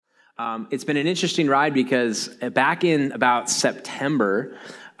It's been an interesting ride because back in about September,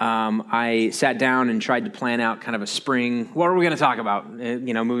 I sat down and tried to plan out kind of a spring, what are we going to talk about,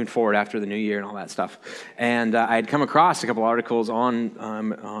 moving forward after the new year and all that stuff. And I had come across a couple articles on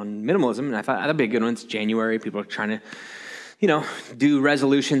minimalism, and I thought that'd be a good one. It's January. People are trying to do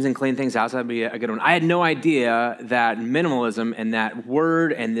resolutions and clean things out, so that'd be a good one. I had no idea that minimalism and that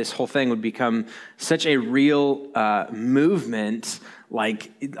word and this whole thing would become such a real movement.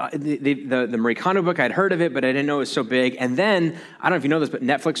 Like the Marie Kondo book, I'd heard of it, but I didn't know it was so big. And then, I don't know if you know this, but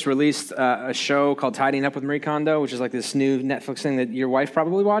Netflix released a show called Tidying Up with Marie Kondo, which is like this new Netflix thing that your wife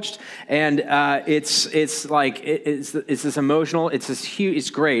probably watched. And it's this emotional, it's this huge, it's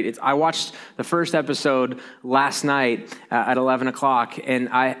great. I watched the first episode last night at 11 o'clock, and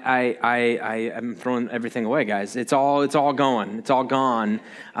I am throwing everything away, guys. It's all gone.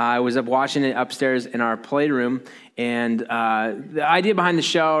 I was up watching it upstairs in our playroom. And the idea behind the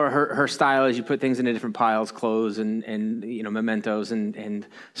show, or her style, is you put things into different piles, clothes and mementos and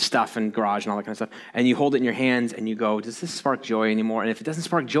stuff and garage and all that kind of stuff. And you hold it in your hands and you go, does this spark joy anymore? And if it doesn't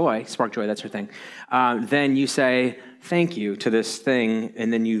spark joy, that's her thing. Then you say thank you to this thing,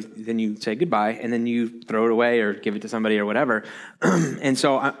 and then you say goodbye, and then you throw it away or give it to somebody or whatever. And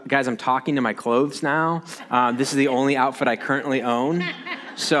so, guys, I'm talking to my clothes now. This is the only outfit I currently own.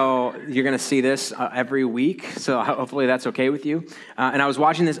 So you're going to see this every week. So hopefully that's okay with you. And I was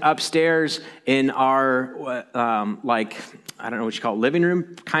watching this upstairs in our, I don't know what you call it, living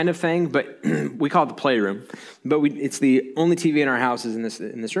room kind of thing, but we call it the playroom. But it's the only TV in our house is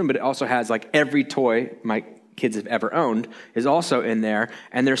in this room, but it also has like every toy my kids have ever owned is also in there.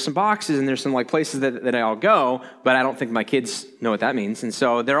 And there's some boxes and there's some like places that I all go, but I don't think my kids know what that means. And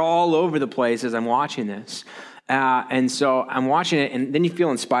so they're all over the place as I'm watching this. And so I'm watching it, and then you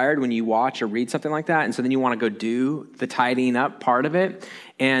feel inspired when you watch or read something like that, and so then you want to go do the tidying up part of it.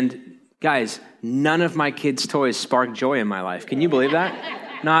 And guys, none of my kids' toys spark joy in my life. Can you believe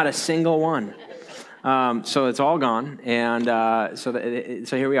that? Not a single one. So it's all gone, and so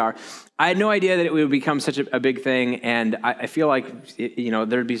here we are. I had no idea that it would become such a big thing, and I feel like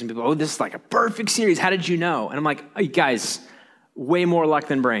there'd be some people, oh, this is like a perfect series. How did you know? And I'm like, hey, guys, way more luck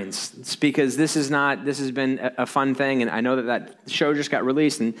than brains. It's because this has been a fun thing, and I know that show just got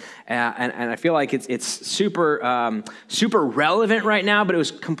released, and I feel like it's super super relevant right now, but it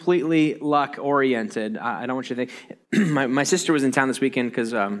was completely luck oriented. I don't want you to think. My sister was in town this weekend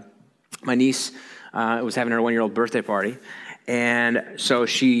because my niece was having her 1-year-old birthday party. And so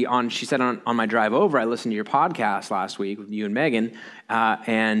she said on my drive over, I listened to your podcast last week with you and Megan,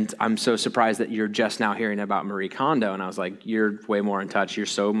 and I'm so surprised that you're just now hearing about Marie Kondo. And I was like, you're way more in touch. You're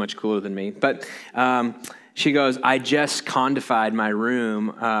so much cooler than me. But she goes, I just condified my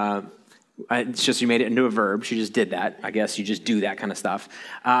room. It's just you made it into a verb. She just did that. I guess you just do that kind of stuff.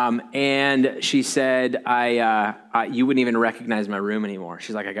 And she said, you wouldn't even recognize my room anymore.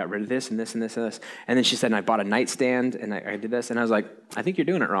 She's like, I got rid of this and this and this and this. And then she said, and I bought a nightstand and I did this. And I was like, I think you're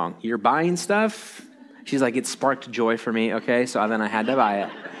doing it wrong. You're buying stuff. She's like, it sparked joy for me. Okay, so then I had to buy it.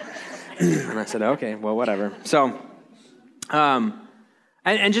 And I said, okay, well, whatever. So,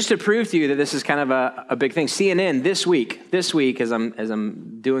 and just to prove to you that this is kind of a big thing, CNN this week, as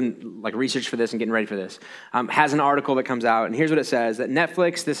I'm doing like research for this and getting ready for this, has an article that comes out, and here's what it says: that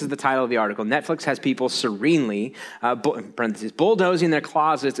Netflix, this is the title of the article, Netflix has people serenely, bulldozing their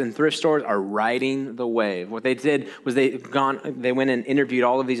closets, and thrift stores are riding the wave. What they did was they went and interviewed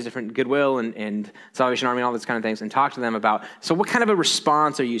all of these different Goodwill and Salvation Army and all these kind of things, and talked to them about, so what kind of a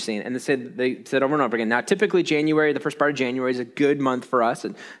response are you seeing? And they said over and over again, now typically January, the first part of January is a good month for us.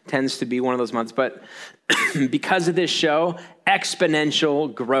 It tends to be one of those months, but because of this show,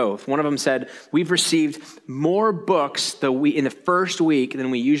 exponential growth. One of them said, we've received more books in the first week than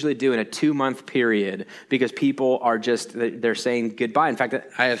we usually do in a 2-month period because people are they're saying goodbye. In fact,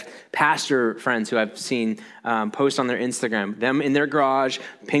 I have pastor friends who I've seen post on their Instagram, them in their garage,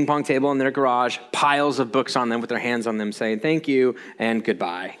 ping pong table in their garage, piles of books on them with their hands on them saying thank you and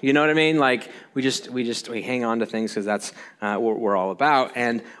goodbye. You know what I mean? Like we hang on to things because that's what we're all about.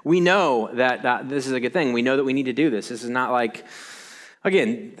 And we know that this is a good thing. We know that we need to do this. This is not like,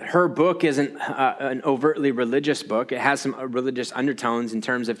 again, her book isn't an overtly religious book. It has some religious undertones in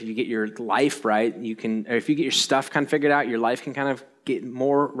terms of if you get your life right, or if you get your stuff kind of figured out, your life can kind of get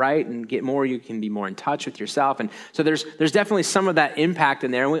more right and get more, you can be more in touch with yourself. And so there's definitely some of that impact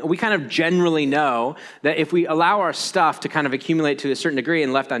in there. And we kind of generally know that if we allow our stuff to kind of accumulate to a certain degree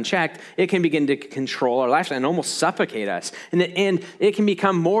and left unchecked, it can begin to control our lifestyle and almost suffocate us. And it can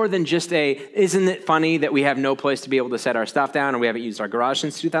become more than just isn't it funny that we have no place to be able to set our stuff down and we haven't used our garage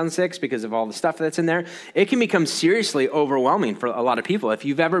since 2006 because of all the stuff that's in there. It can become seriously overwhelming for a lot of people. If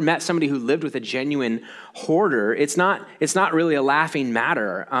you've ever met somebody who lived with a genuine hoarder, it's not really a laughing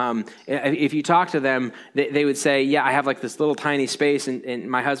matter. If you talk to them, they would say, yeah, I have like this little tiny space and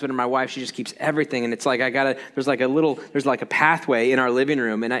my husband or my wife, she just keeps everything. And it's like, there's like a pathway in our living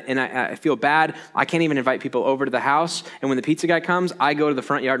room. And I feel bad. I can't even invite people over to the house. And when the pizza guy comes, I go to the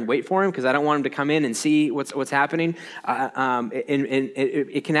front yard and wait for him because I don't want him to come in and see what's happening.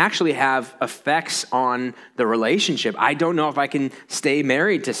 It can actually have effects on the relationship. I don't know if I can stay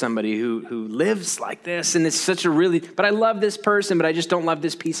married to somebody who lives like this, and it's but I love this person, but I just don't love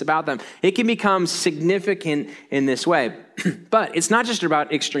this piece about them. It can become significant in this way. But it's not just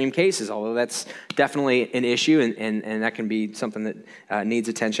about extreme cases, although that's definitely an issue, and that can be something that needs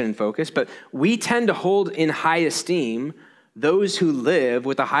attention and focus. But we tend to hold in high esteem those who live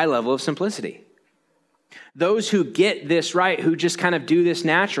with a high level of simplicity. Those who get this right, who just kind of do this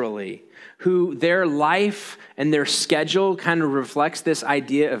naturally, who their life and their schedule kind of reflects this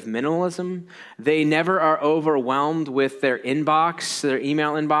idea of minimalism. They never are overwhelmed with their inbox, their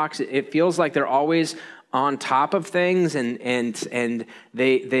email inbox. It feels like they're always on top of things, and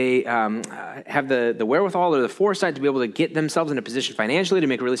they have the wherewithal or the foresight to be able to get themselves in a position financially to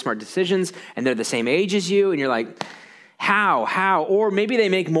make really smart decisions, and they're the same age as you, and you're like, How? Or maybe they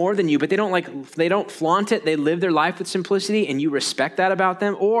make more than you, but they don't flaunt it. They live their life with simplicity, and you respect that about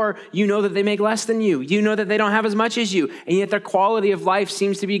them. Or you know that they make less than you. You know that they don't have as much as you, and yet their quality of life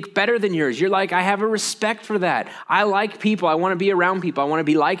seems to be better than yours. You're like, I have a respect for that. I like people. I want to be around people. I want to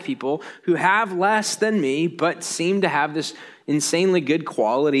be like people who have less than me, but seem to have this insanely good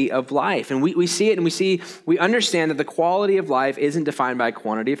quality of life. And we see it, and we understand that the quality of life isn't defined by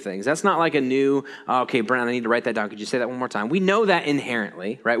quantity of things. That's not like a new, okay, Brent, I need to write that down. Could you say that one more time? We know that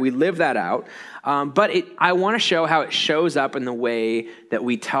inherently, right? We live that out. But I want to show how it shows up in the way that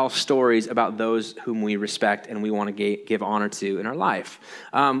we tell stories about those whom we respect and we want to give honor to in our life.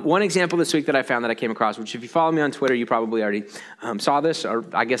 One example this week that I found that I came across, which if you follow me on Twitter, you probably already saw this, or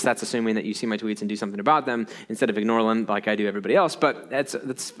I guess that's assuming that you see my tweets and do something about them instead of ignore them like I do everybody else, but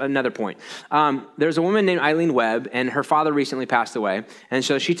that's another point. There's a woman named Eileen Webb, and her father recently passed away, and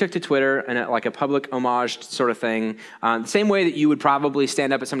so she took to Twitter and like a public homage sort of thing, the same way that you would probably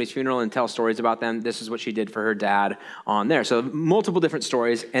stand up at somebody's funeral and tell stories about them. This is what she did for her dad on there. So multiple different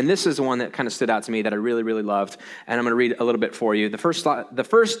stories, and this is the one that kind of stood out to me that I really, really loved, and I'm going to read a little bit for you. The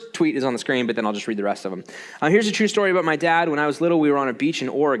first tweet is on the screen, but then I'll just read the rest of them. Here's a true story about my dad. When I was little, we were on a beach in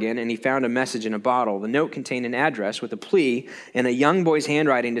Oregon, and he found a message in a bottle. The note contained an address with a plea in a young boy's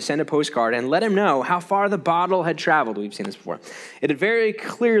handwriting to send a postcard and let him know how far the bottle had traveled. We've seen this before. It had very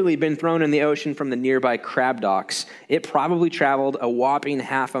clearly been thrown in the ocean from the nearby crab docks. It probably traveled a whopping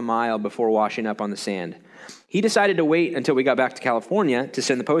half a mile before washing up on the sand. He decided to wait until we got back to California to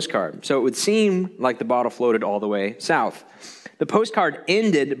send the postcard, so it would seem like the bottle floated all the way south. The postcard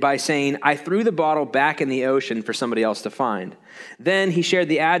ended by saying, I threw the bottle back in the ocean for somebody else to find. Then he shared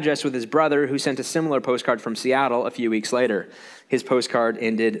the address with his brother, who sent a similar postcard from Seattle a few weeks later. His postcard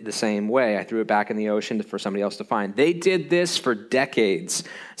ended the same way. I threw it back in the ocean for somebody else to find. They did this for decades,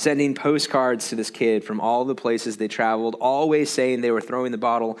 sending postcards to this kid from all the places they traveled, always saying they were throwing the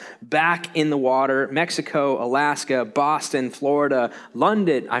bottle back in the water. Mexico, Alaska, Boston, Florida,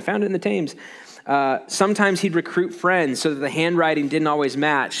 London. I found it in the Thames. Sometimes he'd recruit friends so that the handwriting didn't always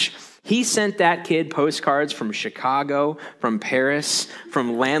match. He sent that kid postcards from Chicago, from Paris,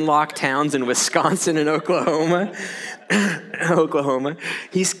 from landlocked towns in Wisconsin and Oklahoma.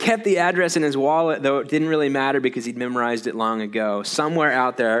 He's kept the address in his wallet, though it didn't really matter because he'd memorized it long ago. Somewhere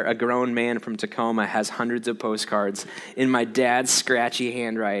out there, a grown man from Tacoma has hundreds of postcards in my dad's scratchy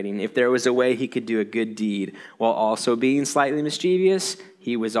handwriting. If there was a way he could do a good deed while also being slightly mischievous,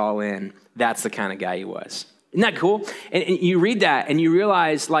 he was all in. That's the kind of guy he was. Isn't that cool? And you read that and you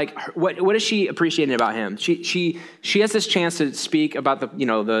realize, like, what is she appreciating about him? She has this chance to speak about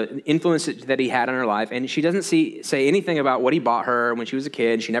the influence that he had on her life, and she doesn't say anything about what he bought her when she was a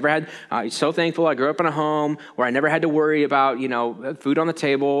kid. She never had. So thankful I grew up in a home where I never had to worry about food on the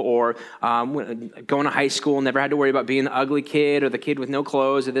table, or going to high school. Never had to worry about being the ugly kid or the kid with no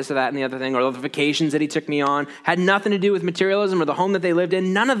clothes or this or that and the other thing, or the vacations that he took me on. Had nothing to do with materialism or the home that they lived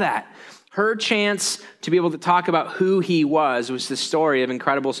in. None of that. Her chance to be able to talk about who he was this story of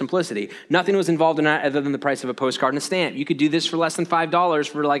incredible simplicity. Nothing was involved in that other than the price of a postcard and a stamp. You could do this for less than $5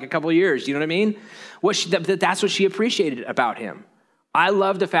 for like a couple of years. You know what I mean? That's what she appreciated about him. I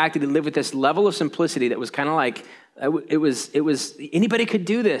love the fact that he lived with this level of simplicity that was kind of like, it was anybody could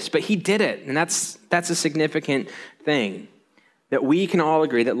do this, but he did it. And that's a significant thing. That we can all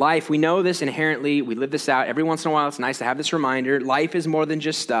agree that life, we know this inherently, we live this out. Every once in a while, it's nice to have this reminder. Life is more than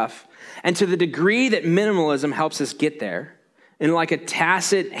just stuff. And to the degree that minimalism helps us get there, in like a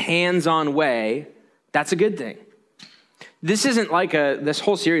tacit, hands-on way, that's a good thing. This isn't like this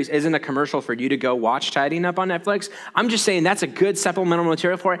whole series isn't a commercial for you to go watch Tidying Up on Netflix. I'm just saying that's a good supplemental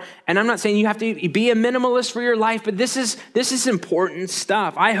material for it. And I'm not saying you have to be a minimalist for your life, but this is important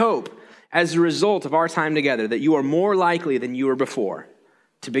stuff. I hope, as a result of our time together, that you are more likely than you were before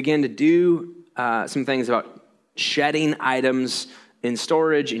to begin to do some things about shedding items in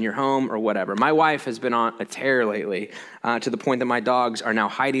storage, in your home, or whatever. My wife has been on a tear lately to the point that my dogs are now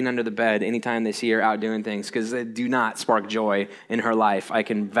hiding under the bed anytime they see her out doing things because they do not spark joy in her life. I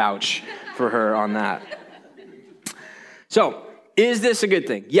can vouch for her on that. So, is this a good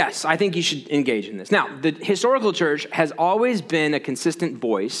thing? Yes, I think you should engage in this. Now, the historical church has always been a consistent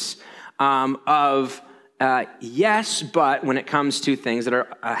voice of yes, but when it comes to things that are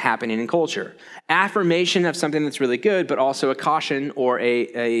happening in culture. Affirmation of something that's really good, but also a caution or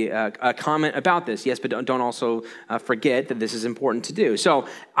a comment about this. Yes, but don't also forget that this is important to do. So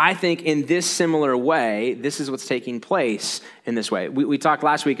I think in this similar way, this is what's taking place in this way. We talked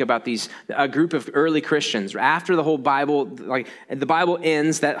last week about a group of early Christians. After the whole Bible, like the Bible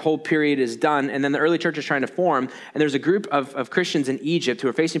ends, that whole period is done, and then the early church is trying to form, and there's a group of Christians in Egypt who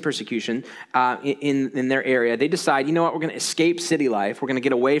are facing persecution in their area. They decide, you know what, we're going to escape city life. We're going to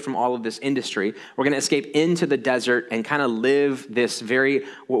get away from all of this industry. We're going to escape into the desert and kind of live this very,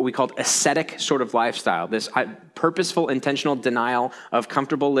 what we called ascetic sort of lifestyle, this purposeful, intentional denial of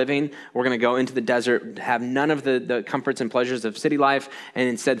comfortable living. We're going to go into the desert, have none of the comforts and pleasures of city life, and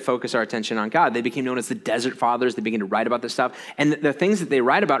instead focus our attention on God. They became known as the Desert Fathers. They began to write about this stuff. And the things that they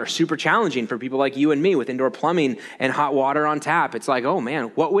write about are super challenging for people like you and me with indoor plumbing and hot water on tap. It's like, oh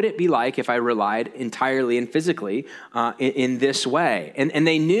man, what would it be like if I relied entirely and physically in this way? And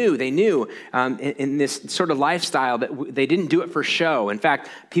they knew in this sort of lifestyle that they didn't do it for show. In fact,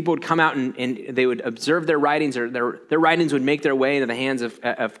 people would come out and they would observe their writings, or their writings would make their way into the hands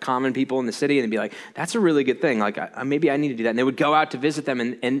of common people in the city, and they'd be like, that's a really good thing. Like, maybe I need to do that. And they would go out to visit them,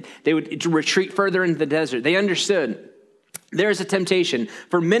 and they would retreat further into the desert. They understood there's a temptation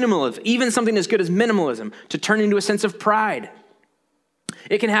for minimalism, even something as good as minimalism, to turn into a sense of pride.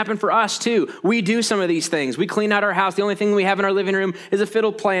 It can happen for us too. We do some of these things. We clean out our house. The only thing we have in our living room is a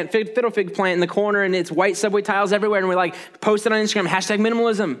fiddle fig plant in the corner, and it's white subway tiles everywhere. And we post it on Instagram,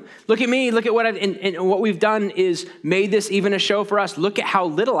 #minimalism. Look at me. Look at what and what we've done is made this even a show for us. Look at how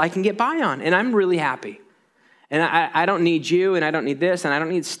little I can get by on, and I'm really happy. And I don't need you, and I don't need this, and I don't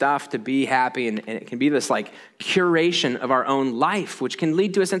need stuff to be happy. And it can be this curation of our own life, which can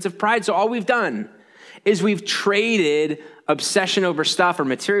lead to a sense of pride. So all we've done is we've traded obsession over stuff or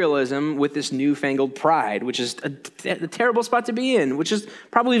materialism with this newfangled pride, which is a terrible spot to be in, which is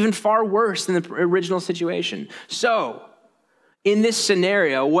probably even far worse than the original situation. So in this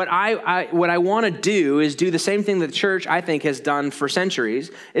scenario, what I want to do is do the same thing that the church, I think, has done for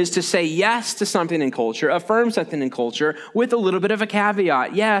centuries, is to say yes to something in culture, affirm something in culture with a little bit of a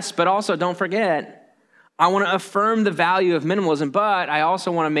caveat. Yes, but also don't forget, I want to affirm the value of minimalism, but I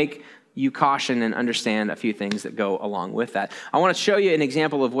also want to make you caution and understand a few things that go along with that. I want to show you an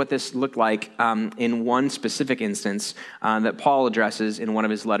example of what this looked like in one specific instance that Paul addresses in one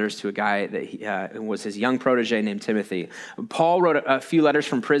of his letters to a guy that was his young protege named Timothy. Paul wrote a few letters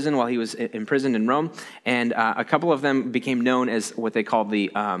from prison while he was imprisoned in Rome, and a couple of them became known as what they called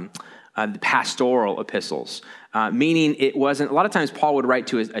the pastoral epistles, meaning it wasn't, a lot of times Paul would write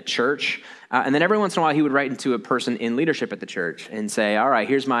to a church, and then every once in a while he would write into a person in leadership at the church and say, all right,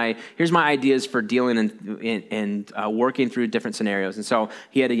 here's my ideas for dealing and working through different scenarios. And so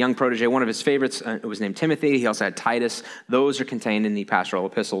he had a young protege. One of his favorites was named Timothy. He also had Titus. Those are contained in the pastoral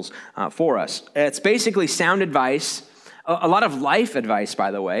epistles for us. It's basically sound advice, a lot of life advice,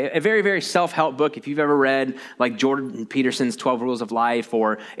 by the way, a very, very self-help book. If you've ever read Jordan Peterson's 12 Rules of Life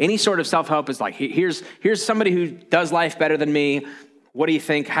or any sort of self-help, is here's somebody who does life better than me. What do you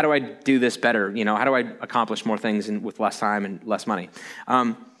think? How do I do this better? How do I accomplish more things with less time and less money?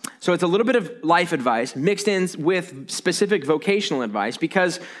 So it's a little bit of life advice mixed in with specific vocational advice,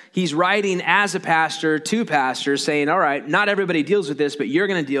 because he's writing as a pastor to pastors saying, all right, not everybody deals with this, but you're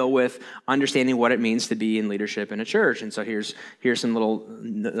going to deal with understanding what it means to be in leadership in a church. And so here's some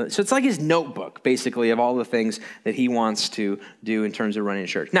so it's like his notebook, basically, of all the things that he wants to do in terms of running a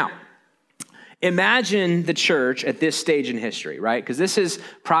church. Now, imagine the church at this stage in history, right? Because this is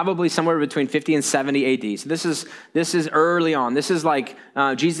probably somewhere between 50 and 70 AD. So this is early on. This is like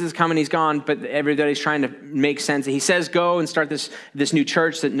Jesus is coming, he's gone, but everybody's trying to make sense. He says, go and start this new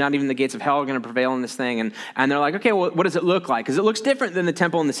church that not even the gates of hell are going to prevail in this thing. And they're like, okay, well, what does it look like? Because it looks different than the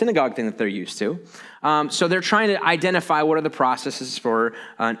temple and the synagogue thing that they're used to. So they're trying to identify what are the processes for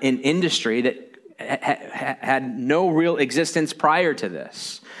an industry that had no real existence prior to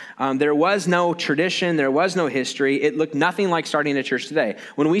this. There was no tradition. There was no history. It looked nothing like starting a church today.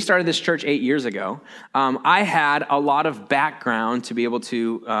 When we started this church 8 years ago, I had a lot of background to be able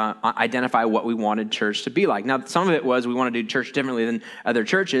to identify what we wanted church to be like. Now, some of it was we want to do church differently than other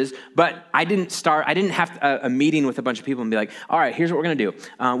churches, but I didn't have a meeting with a bunch of people and be like, all right, here's what we're going to do.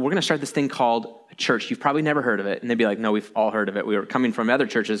 We're going to start this thing called church. You've probably never heard of it. And they'd be like, no, we've all heard of it. We were coming from other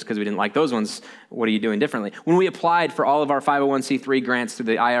churches because we didn't like those ones. What are you doing differently? When we applied for all of our 501c3 grants through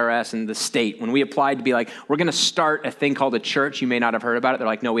the IRS and the state, when we applied to be like, we're going to start a thing called a church, you may not have heard about it. They're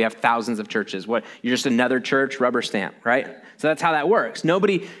like, no, we have thousands of churches. What? You're just another church, rubber stamp, right? So that's how that works.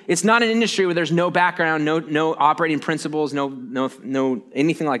 It's not an industry where there's no background, no operating principles, no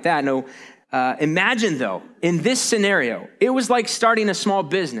anything like that. Imagine, though, in this scenario, it was like starting a small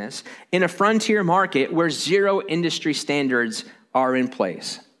business in a frontier market where zero industry standards are in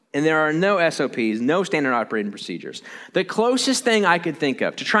place. And there are no SOPs, no standard operating procedures. The closest thing I could think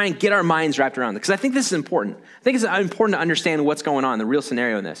of to try and get our minds wrapped around it, because I think this is important. I think it's important to understand what's going on, the real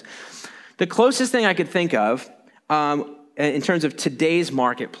scenario in this. The closest thing I could think of in terms of today's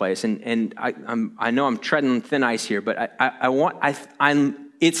marketplace, and I know I'm treading thin ice here, but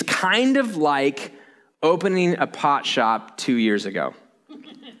it's kind of like opening a pot shop 2 years ago.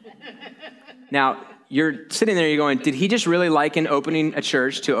 Now, you're sitting there, you're going, did he just really liken opening a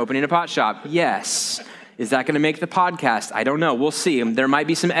church to opening a pot shop? Yes. Is that going to make the podcast? I don't know. We'll see. There might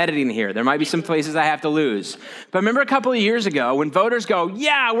be some editing here. There might be some places I have to lose. But remember a couple of years ago when voters go,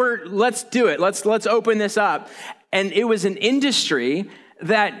 yeah, let's do it. Let's open this up. And it was an industry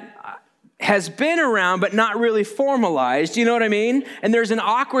that has been around, but not really formalized. You know what I mean? And there's an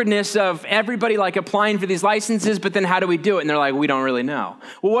awkwardness of everybody like applying for these licenses, but then how do we do it? And they're like, we don't really know.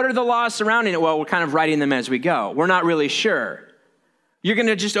 Well, what are the laws surrounding it? Well, we're kind of writing them as we go. We're not really sure. You're going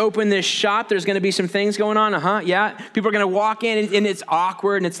to just open this shop. There's going to be some things going on. Yeah. People are going to walk in and it's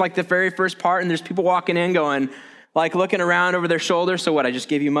awkward. And it's like the very first part. And there's people walking in going, like looking around over their shoulder. So what, I just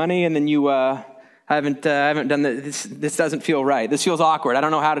gave you money and then you, I haven't done this. This doesn't feel right. This feels awkward. I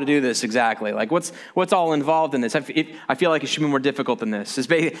don't know how to do this exactly. Like what's all involved in this? I feel like it should be more difficult than this.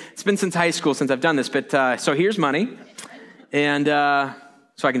 It's been since high school since I've done this. But so here's money, and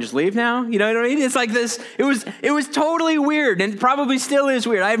so I can just leave now. You know what I mean? It's like this. It was totally weird, and probably still is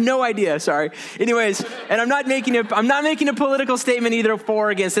weird. I have no idea. Sorry. Anyways, and I'm not making a political statement either for or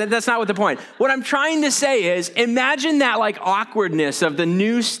against. That's not what the point. What I'm trying to say is, imagine that like awkwardness of the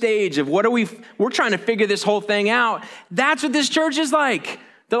new stage of we're trying to figure this whole thing out. That's what this church is like.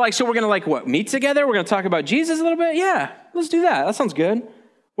 They're like, so we're gonna like what? Meet together? We're gonna talk about Jesus a little bit? Yeah, let's do that. That sounds good.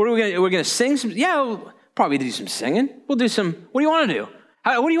 We're gonna sing some. Yeah, we'll probably do some singing. We'll do some. What do you want to do?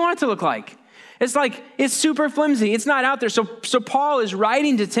 What do you want it to look like? It's like, it's super flimsy. It's not out there. So Paul is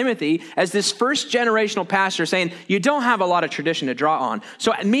writing to Timothy as this first generational pastor saying, you don't have a lot of tradition to draw on.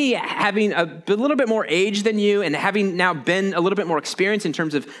 So me having a little bit more age than you and having now been a little bit more experienced in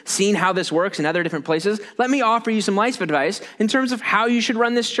terms of seeing how this works in other different places, let me offer you some life advice in terms of how you should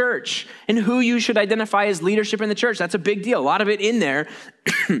run this church and who you should identify as leadership in the church. That's a big deal. A lot of it in there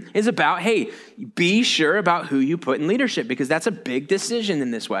is about, hey, be sure about who you put in leadership because that's a big decision in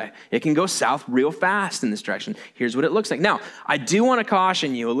this way. It can go south real fast in this direction. Here's what it looks like. Now, I do want to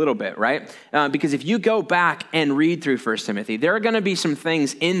caution you a little bit, right? Because if you go back and read through 1 Timothy, there are going to be some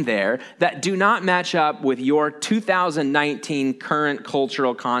things in there that do not match up with your 2019 current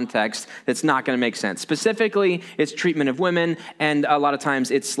cultural context that's not going to make sense. Specifically, it's treatment of women, and a lot of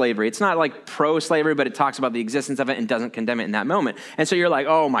times it's slavery. It's not like pro-slavery, but it talks about the existence of it and doesn't condemn it in that moment. And so you're like,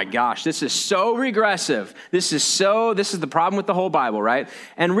 oh my gosh, this is so regressive. This is the problem with the whole Bible, right?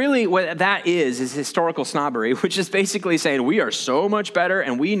 And really what that is historical snobbery, which is basically saying we are so much better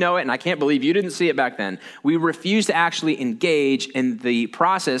and we know it and I can't believe you didn't see it back then. We refuse to actually engage in the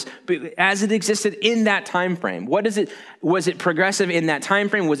process as it existed in that time frame. What is it? Was it progressive in that time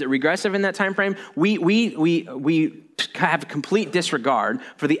frame? Was it regressive in that time frame? We have complete disregard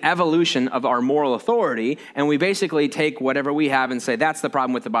for the evolution of our moral authority, and we basically take whatever we have and say, that's the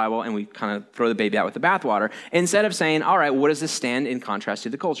problem with the Bible, and we kind of throw the baby out with the bathwater, instead of saying, all right, what does this stand in contrast to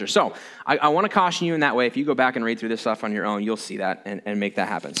the culture? So I want to caution you in that way. If you go back and read through this stuff on your own, you'll see that and make that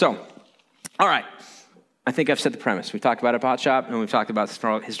happen. So, all right. I think I've set the premise. We've talked about a pot shop, and we've talked about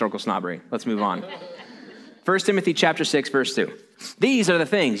historical snobbery. Let's move on. 1 Timothy chapter 6, verse 2. These are the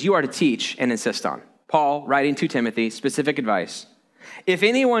things you are to teach and insist on. Paul, writing to Timothy, specific advice. If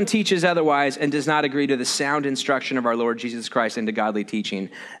anyone teaches otherwise and does not agree to the sound instruction of our Lord Jesus Christ and to godly teaching,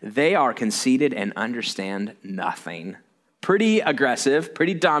 they are conceited and understand nothing. Pretty aggressive,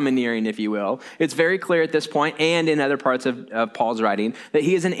 pretty domineering, if you will. It's very clear at this point and in other parts of Paul's writing that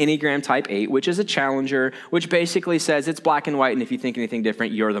he is an Enneagram type 8, which is a challenger, which basically says it's black and white, and if you think anything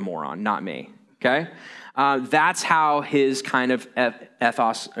different, you're the moron, not me, okay? That's how his kind of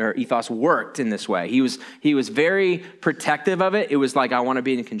ethos worked in this way. He was very protective of it. It was like, I want to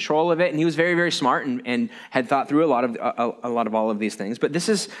be in control of it. And he was very, very smart and had thought through a lot of all of these things. But this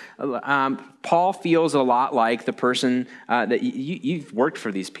is, Paul feels a lot like the person that you've worked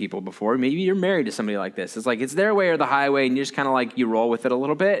for these people before. Maybe you're married to somebody like this. It's like, it's their way or the highway, and you just kind of like, you roll with it a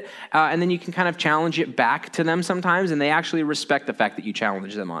little bit. And then you can kind of challenge it back to them sometimes, and they actually respect the fact that you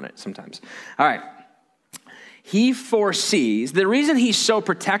challenge them on it sometimes. All right. He foresees, the reason he's so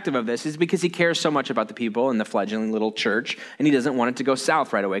protective of this is because he cares so much about the people in the fledgling little church, and he doesn't want it to go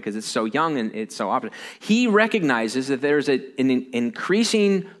south right away because it's so young and it's so opposite. He recognizes that there's an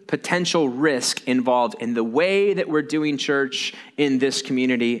increasing potential risk involved in the way that we're doing church in this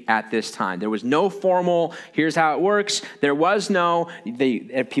community at this time. There was no formal, here's how it works. There was no,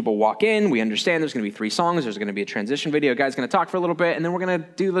 people walk in, we understand there's going to be 3 songs, there's going to be a transition video, a guy's going to talk for a little bit, and then we're going to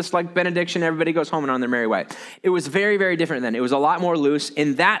do this like benediction, everybody goes home and on their merry way. It was very, very different then. It was a lot more loose.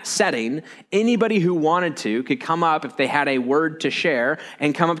 In that setting, anybody who wanted to could come up if they had a word to share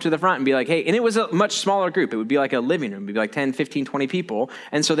and come up to the front and be like, hey, and it was a much smaller group. It would be like a living room. It would be like 10, 15, 20 people.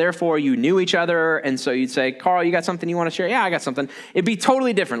 And so therefore you knew each other. And so you'd say, Carl, you got something you want to share? Yeah, I got something. It'd be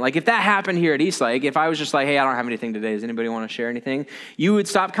totally different. Like if that happened here at Eastlake, if I was just like, hey, I don't have anything today. Does anybody want to share anything? You would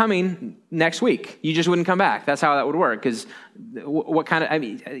stop coming next week. You just wouldn't come back. That's how that would work. Because what kind of, I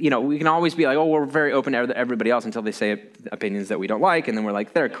mean, we can always be like, oh, we're very open to everybody else until they say opinions that we don't like. And then we're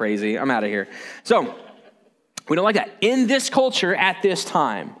like, they're crazy. I'm out of here. So we don't like that. In this culture at this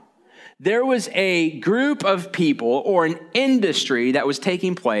time, there was a group of people or an industry that was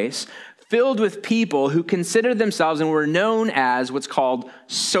taking place filled with people who considered themselves and were known as what's called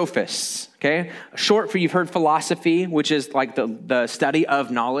sophists, okay? Short for, you've heard philosophy, which is like the study of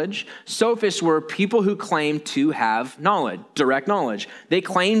knowledge. Sophists were people who claimed to have knowledge, direct knowledge. They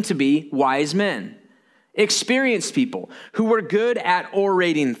claimed to be wise men, experienced people who were good at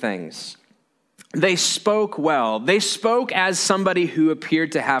orating things. They spoke well. They spoke as somebody who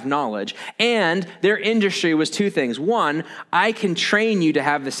appeared to have knowledge. And their industry was 2 things. 1, I can train you to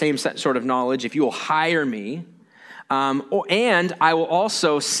have the same sort of knowledge if you will hire me. And I will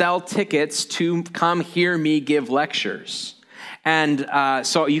also sell tickets to come hear me give lectures. And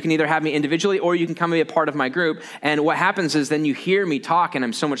so you can either have me individually or you can come and be a part of my group. And what happens is then you hear me talk and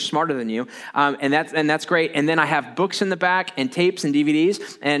I'm so much smarter than you. And that's great. And then I have books in the back and tapes and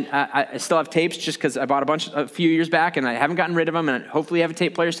DVDs. And I still have tapes just because I bought a few years back and I haven't gotten rid of them. And hopefully you have a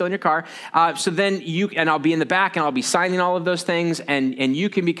tape player still in your car. So then I'll be in the back and I'll be signing all of those things. And you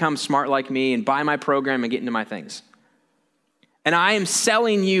can become smart like me and buy my program and get into my things. And I am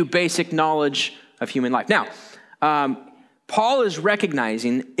selling you basic knowledge of human life. Now, Paul is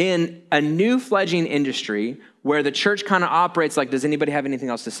recognizing in a new fledgling industry where the church kind of operates like, does anybody have anything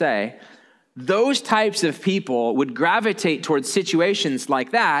else to say? Those types of people would gravitate towards situations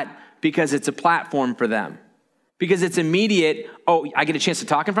like that because it's a platform for them. Because it's immediate, oh, I get a chance to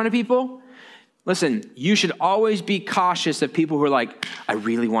talk in front of people? Listen, you should always be cautious of people who are like, I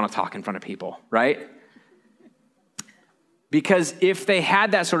really want to talk in front of people, right? Because if they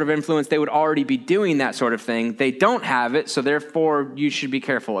had that sort of influence, they would already be doing that sort of thing. They don't have it, so therefore you should be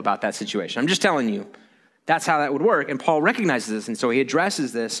careful about that situation. I'm just telling you, that's how that would work. And Paul recognizes this, and so he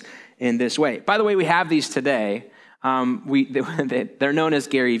addresses this in this way. By the way, we have these today. They're known as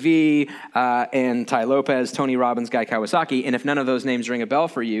Gary Vee and Ty Lopez, Tony Robbins, Guy Kawasaki. And if none of those names ring a bell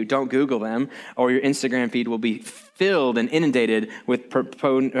for you, don't Google them, or your Instagram feed will be filled and inundated with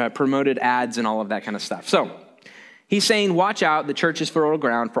promoted ads and all of that kind of stuff. So he's saying, watch out, the church is fertile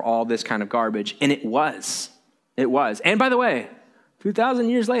ground for all this kind of garbage. And it was. It was. And by the way, 2,000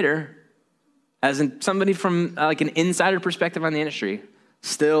 years later, as in somebody from like an insider perspective on the industry,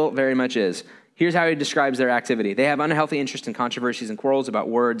 still very much is. Here's how he describes their activity. They have unhealthy interest in controversies and quarrels about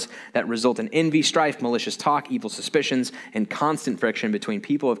words that result in envy, strife, malicious talk, evil suspicions, and constant friction between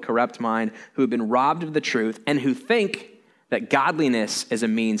people of corrupt mind who have been robbed of the truth and who think that godliness is a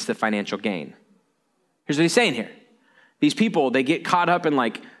means to financial gain. Here's what he's saying here. These people, they get caught up in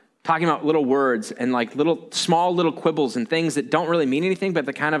like talking about little words and like small little quibbles and things that don't really mean anything, but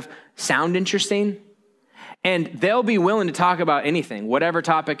that kind of sound interesting. And they'll be willing to talk about anything, whatever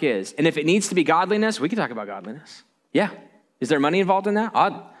topic is. And if it needs to be godliness, we can talk about godliness. Yeah. Is there money involved in that?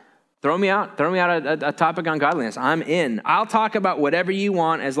 Throw me out a topic on godliness. I'm in. I'll talk about whatever you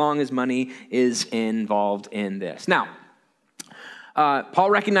want as long as money is involved in this. Now,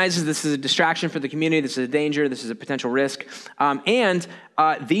 Paul recognizes this is a distraction for the community. This is a danger. This is a potential risk. And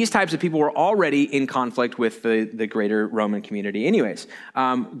these types of people were already in conflict with the greater Roman community anyways.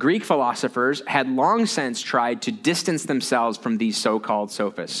 Greek philosophers had long since tried to distance themselves from these so-called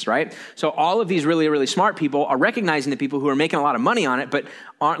sophists, right? So all of these really, really smart people are recognizing the people who are making a lot of money on it, but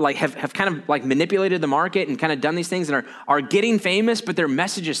aren't like have kind of like manipulated the market and kind of done these things and are getting famous, but their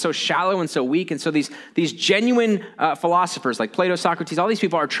message is so shallow and so weak. And so these genuine philosophers like Plato, Socrates, all these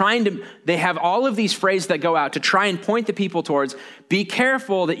people are they have all of these phrases that go out to try and point the people towards, be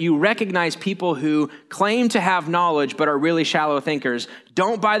careful that you recognize people who claim to have knowledge but are really shallow thinkers.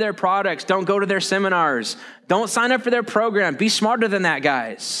 Don't buy their products. Don't go to their seminars. Don't sign up for their program. Be smarter than that,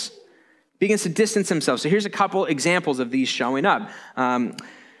 guys. Begins to distance himself. So here's a couple examples of these showing up.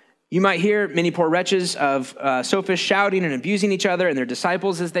 You might hear many poor wretches of sophists shouting and abusing each other and their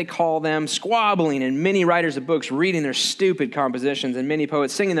disciples, as they call them, squabbling, and many writers of books reading their stupid compositions, and many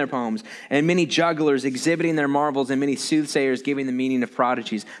poets singing their poems, and many jugglers exhibiting their marvels, and many soothsayers giving the meaning of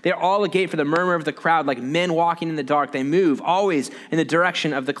prodigies. They are all a gate for the murmur of the crowd, like men walking in the dark. They move always in the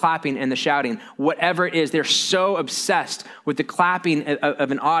direction of the clapping and the shouting. Whatever it is, they're so obsessed with the clapping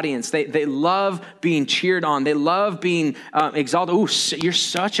of an audience. They love being cheered on. They love being exalted. Ooh, you're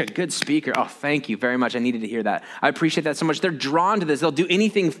such a good speaker. Oh, thank you very much. I needed to hear that. I appreciate that so much. They're drawn to this. They'll do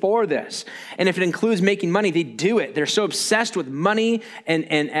anything for this. And if it includes making money, they do it. They're so obsessed with money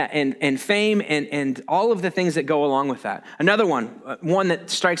and fame and all of the things that go along with that. Another one that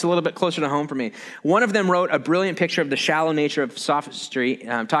strikes a little bit closer to home for me. One of them wrote a brilliant picture of the shallow nature of sophistry,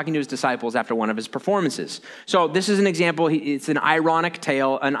 talking to his disciples after one of his performances. So this is an example. It's an ironic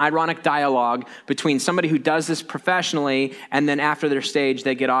tale, an ironic dialogue between somebody who does this professionally, and then after their stage,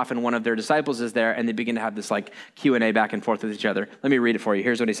 they get off and one of their disciples is there, and they begin to have this like Q&A back and forth with each other. Let me read it for you.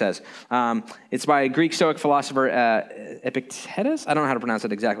 Here's what he says. It's by Greek Stoic philosopher Epictetus. I don't know how to pronounce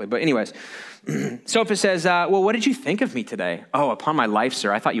it exactly, but anyways. Sophist says, well, what did you think of me today? Oh, upon my life,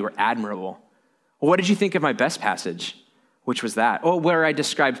 sir, I thought you were admirable. Well, what did you think of my best passage? Which was that? Oh, where I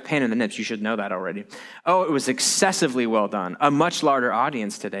described pain in the nips. You should know that already. Oh, it was excessively well done. A much larger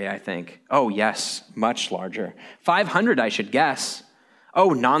audience today, I think. Oh, yes, much larger. 500, I should guess.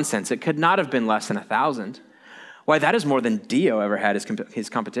 Oh, nonsense. It could not have been less than 1,000. Why, that is more than Dio ever had his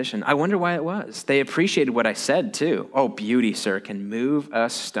competition. I wonder why it was. They appreciated what I said, too. Oh, beauty, sir, can move a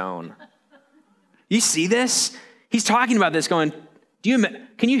stone. You see this? He's talking about this going,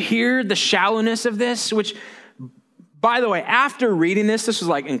 can you hear the shallowness of this? Which, by the way, after reading this was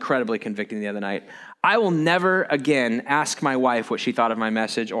like incredibly convicting the other night. I will never again ask my wife what she thought of my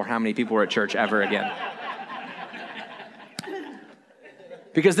message or how many people were at church ever again.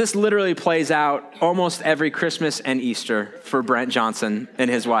 Because this literally plays out almost every Christmas and Easter for Brent Johnson and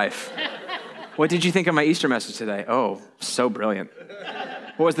his wife. What did you think of my Easter message today? Oh, so brilliant.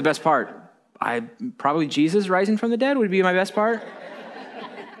 What was the best part? Probably Jesus rising from the dead would be my best part.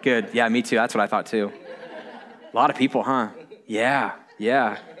 Good. Yeah, me too. That's what I thought too. A lot of people, huh?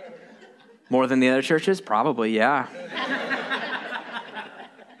 Yeah. More than the other churches? Probably, yeah.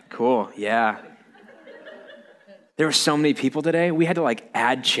 Cool, yeah. There were so many people today, we had to like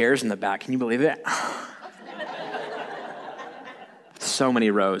add chairs in the back. Can you believe it? So many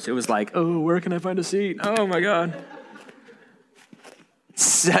rows. It was like, oh, where can I find a seat? Oh my God.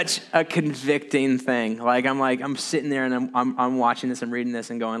 Such a convicting thing. I'm sitting there and I'm watching this, I'm reading this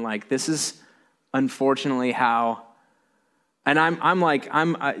and going like, this is unfortunately how, and I'm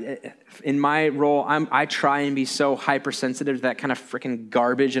in my role, I try and be so hypersensitive to that kind of freaking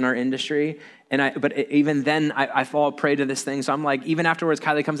garbage in our industry. But even then I fall prey to this thing. So I'm like, even afterwards,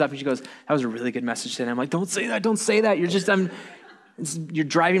 Kylie comes up and she goes, that was a really good message today. I'm like, don't say that. You're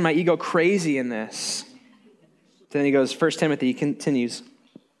driving my ego crazy in this. Then he goes, 1 Timothy, he continues,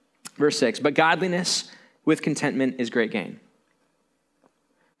 verse 6, but godliness with contentment is great gain.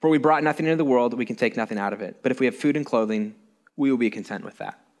 For we brought nothing into the world, we can take nothing out of it. But if we have food and clothing, we will be content with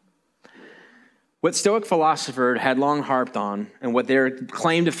that. What Stoic philosopher had long harped on, and what their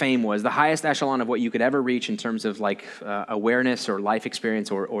claim to fame was, the highest echelon of what you could ever reach in terms of like awareness or life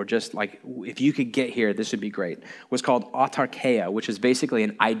experience, or just like if you could get here, this would be great, was called autarkeia, which is basically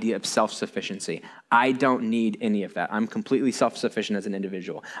an idea of self-sufficiency. I don't need any of that. I'm completely self-sufficient as an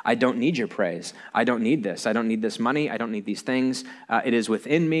individual. I don't need your praise. I don't need this. I don't need this money. I don't need these things. It is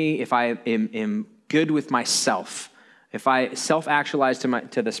within me. If I am good with myself, if I self-actualize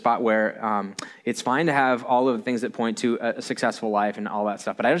to the spot where it's fine to have all of the things that point to a successful life and all that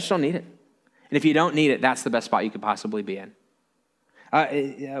stuff, but I just don't need it. And if you don't need it, that's the best spot you could possibly be in.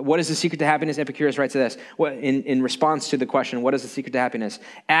 What is the secret to happiness? Epicurus writes this. In response to the question, what is the secret to happiness?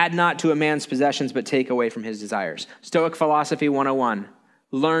 Add not to a man's possessions, but take away from his desires. Stoic Philosophy 101.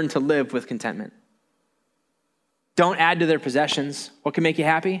 Learn to live with contentment. Don't add to their possessions. What can make you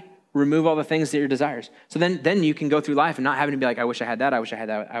happy? Remove all the things that your desires. So then you can go through life and not having to be like, I wish I had that, I wish I had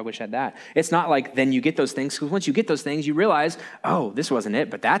that, I wish I had that. It's not like then you get those things, because once you get those things, you realize, oh, this wasn't it,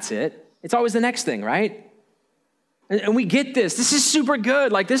 but that's it. It's always the next thing, right? And we get this. This is super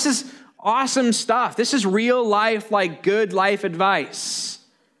good. Like, this is awesome stuff. This is real life, like good life advice.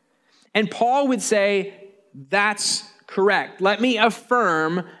 And Paul would say, that's correct. Let me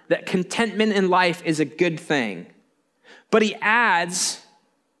affirm that contentment in life is a good thing. But he adds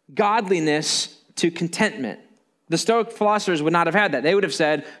godliness to contentment. The Stoic philosophers would not have had that. They would have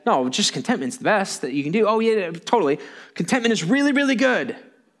said, no, just contentment's the best that you can do. Oh yeah, totally. Contentment is really, really good.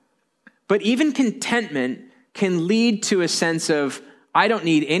 But even contentment can lead to a sense of, I don't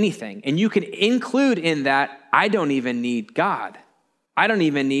need anything. And you can include in that, I don't even need God. I don't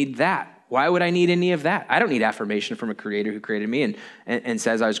even need that. Why would I need any of that? I don't need affirmation from a creator who created me and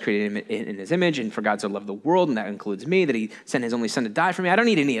says I was created in his image, and for God so loved the world, and that includes me, that he sent his only son to die for me. I don't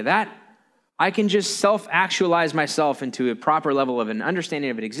need any of that. I can just self-actualize myself into a proper level of an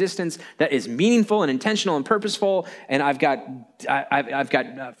understanding of an existence that is meaningful and intentional and purposeful, and I've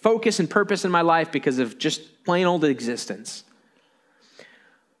got focus and purpose in my life because of just plain old existence.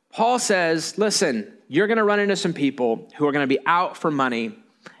 Paul says, listen, you're going to run into some people who are going to be out for money.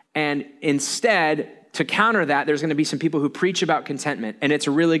 And instead, to counter that, there's going to be some people who preach about contentment, and it's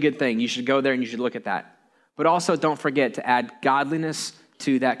a really good thing. You should go there and you should look at that. But also don't forget to add godliness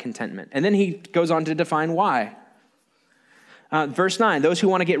to that contentment. And then he goes on to define why. Verse 9, those who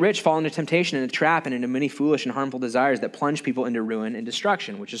want to get rich fall into temptation and a trap and into many foolish and harmful desires that plunge people into ruin and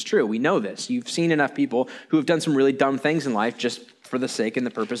destruction, which is true. We know this. You've seen enough people who have done some really dumb things in life just for the sake and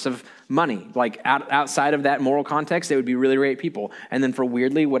the purpose of money. Like outside of that moral context, they would be really great people. And then for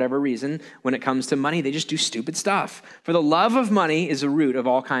weirdly, whatever reason, when it comes to money, they just do stupid stuff. For the love of money is the root of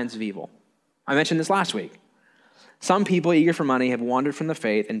all kinds of evil. I mentioned this last week. Some people eager for money have wandered from the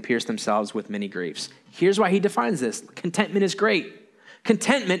faith and pierced themselves with many griefs. Here's why he defines this. Contentment is great.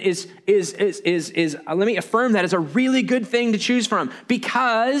 Contentment is let me affirm that, is a really good thing to choose from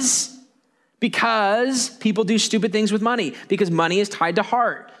because people do stupid things with money, because money is tied to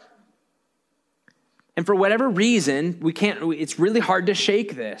heart. And for whatever reason, it's really hard to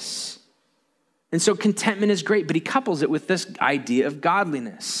shake this. And so contentment is great, but he couples it with this idea of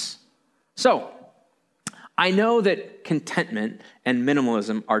godliness. So, I know that contentment and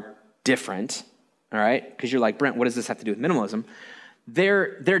minimalism are different, all right? Because you're like, Brent, what does this have to do with minimalism?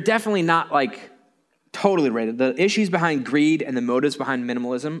 They're definitely not like totally related. The issues behind greed and the motives behind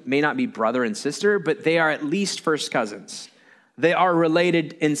minimalism may not be brother and sister, but they are at least first cousins. They are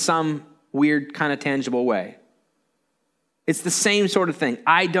related in some weird kind of tangible way. It's the same sort of thing.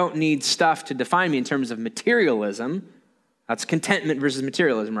 I don't need stuff to define me in terms of materialism. That's contentment versus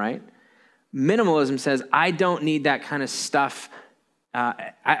materialism, right? Minimalism says, I don't need that kind of stuff.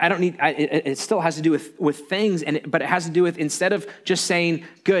 I don't need, it still has to do with things, but it has to do with, instead of just saying,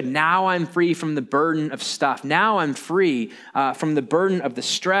 good, now I'm free from the burden of stuff. Now I'm free from the burden of the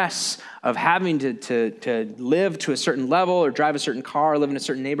stress of having to live to a certain level or drive a certain car or live in a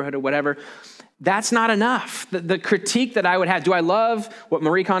certain neighborhood or whatever. That's not enough. The critique that I would have, do I love what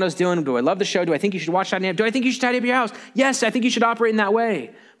Marie Kondo's doing? Do I love the show? Do I think you should watch Tidy Up? Do I think you should tidy up your house? Yes, I think you should operate in that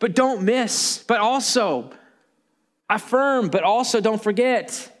way. But don't miss, but also affirm, but also don't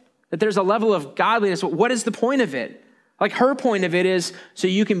forget that there's a level of godliness. What is the point of it? Like, her point of it is so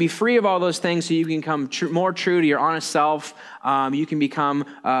you can be free of all those things, so you can become more true to your honest self. You can become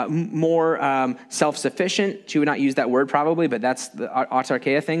more self-sufficient. She would not use that word probably, but that's the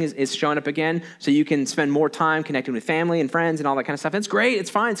autarkeia thing is showing up again. So you can spend more time connecting with family and friends and all that kind of stuff. It's great.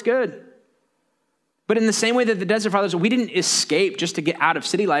 It's fine. It's good. But in the same way that the Desert Fathers, we didn't escape just to get out of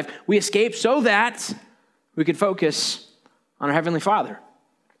city life. We escaped so that we could focus on our Heavenly Father,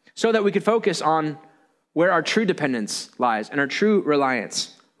 so that we could focus on where our true dependence lies and our true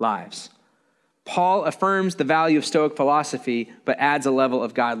reliance lies. Paul affirms the value of Stoic philosophy, but adds a level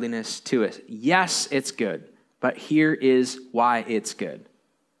of godliness to it. Yes, it's good, but here is why it's good.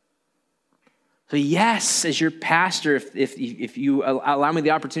 So yes, as your pastor, if you allow me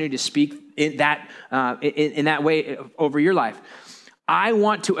the opportunity to speak in that way over your life, I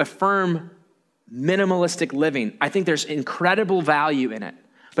want to affirm minimalistic living. I think there's incredible value in it.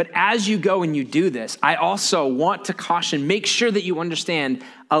 But as you go and you do this, I also want to caution, make sure that you understand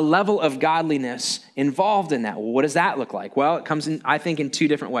a level of godliness involved in that. Well, what does that look like? Well, it comes in, I think, in two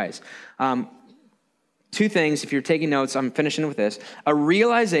different ways. Two things, if you're taking notes, I'm finishing with this. A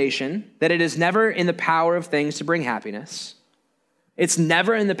realization that it is never in the power of things to bring happiness. It's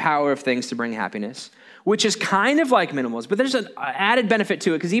never in the power of things to bring happiness, which is kind of like minimalism, but there's an added benefit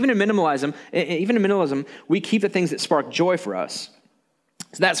to it, because even in minimalism, we keep the things that spark joy for us.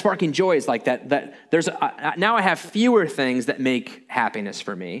 So that sparking joy is like that there's now I have fewer things that make happiness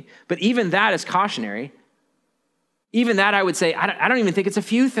for me, but even that is cautionary. Even that, I would say, I don't even think it's a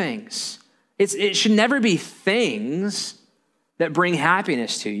few things. It should never be things that bring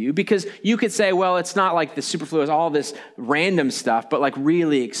happiness to you, because you could say, well, it's not like the superfluous, all this random stuff, but like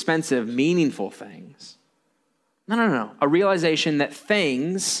really expensive, meaningful things. No. A realization that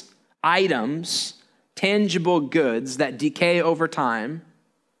things, items, tangible goods that decay over time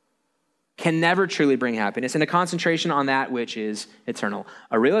can never truly bring happiness, and a concentration on that which is eternal.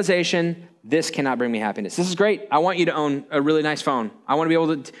 A realization, this cannot bring me happiness. This is great. I want you to own a really nice phone. I want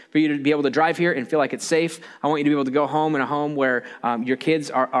for you to be able to drive here and feel like it's safe. I want you to be able to go home in a home where your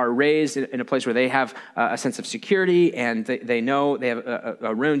kids are raised in a place where they have a sense of security, and they know they have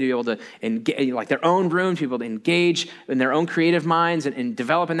a room to be able to engage, like their own room, to be able to engage in their own creative minds and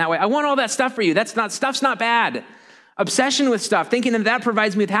develop in that way. I want all that stuff for you. Stuff's not bad. Obsession with stuff, thinking that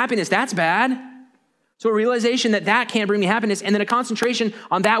provides me with happiness, that's bad. So a realization that can't bring me happiness, and then a concentration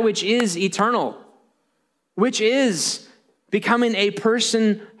on that which is eternal, which is becoming a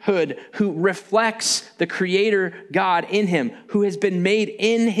personhood who reflects the Creator God in him, who has been made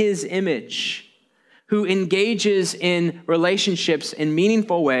in his image, who engages in relationships in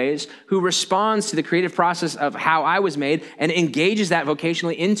meaningful ways, who responds to the creative process of how I was made and engages that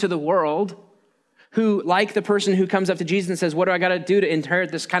vocationally into the world, who, like the person who comes up to Jesus and says, what do I got to do to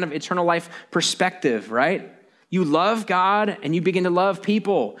inherit this kind of eternal life perspective, right? You love God and you begin to love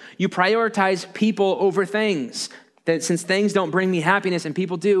people. You prioritize people over things. That since things don't bring me happiness and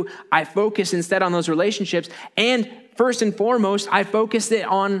people do, I focus instead on those relationships. And first and foremost, I focus it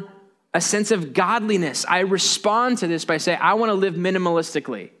on a sense of godliness. I respond to this by saying, I want to live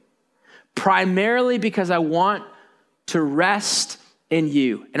minimalistically, primarily because I want to rest in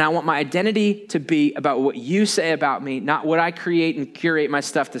you. And I want my identity to be about what you say about me, not what I create and curate my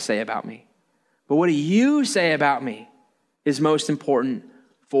stuff to say about me. But what do you say about me is most important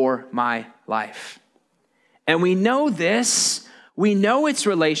for my life. And we know this. We know it's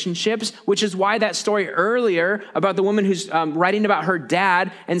relationships, which is why that story earlier about the woman who's writing about her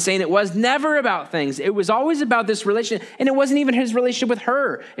dad and saying it was never about things. It was always about this relationship. And it wasn't even his relationship with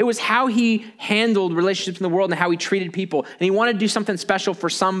her. It was how he handled relationships in the world and how he treated people. And he wanted to do something special for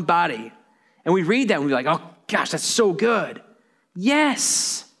somebody. And we read that and we're like, oh gosh, that's so good.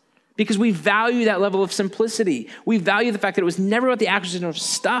 Yes. Because we value that level of simplicity. We value the fact that it was never about the acquisition of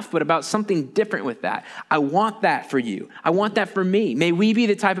stuff, but about something different with that. I want that for you. I want that for me. May we be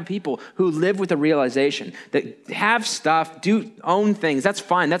the type of people who live with a realization that have stuff, own things. That's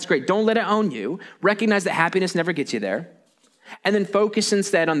fine. That's great. Don't let it own you. Recognize that happiness never gets you there. And then focus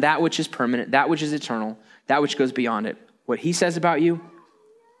instead on that which is permanent, that which is eternal, that which goes beyond it. What he says about you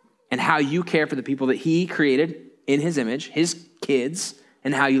and how you care for the people that he created in his image, his kids,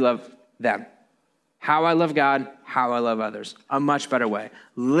 and how you love them. How I love God, how I love others. A much better way.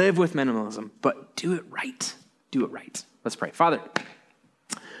 Live with minimalism, but do it right. Do it right. Let's pray. Father,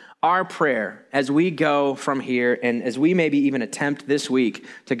 our prayer as we go from here and as we maybe even attempt this week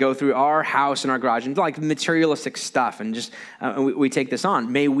to go through our house and our garage and like materialistic stuff and just we take this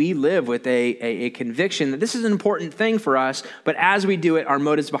on. May we live with a conviction that this is an important thing for us, but as we do it, our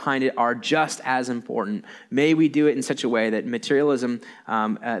motives behind it are just as important. May we do it in such a way that materialism,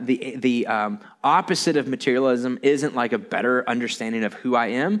 the opposite of materialism isn't like a better understanding of who I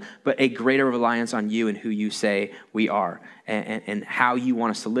am, but a greater reliance on you and who you say we are and how you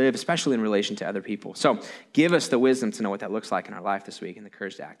want us to live, especially in relation to other people. So give us the wisdom to know what that looks like in our life this week and the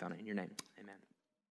courage to act on it in your name.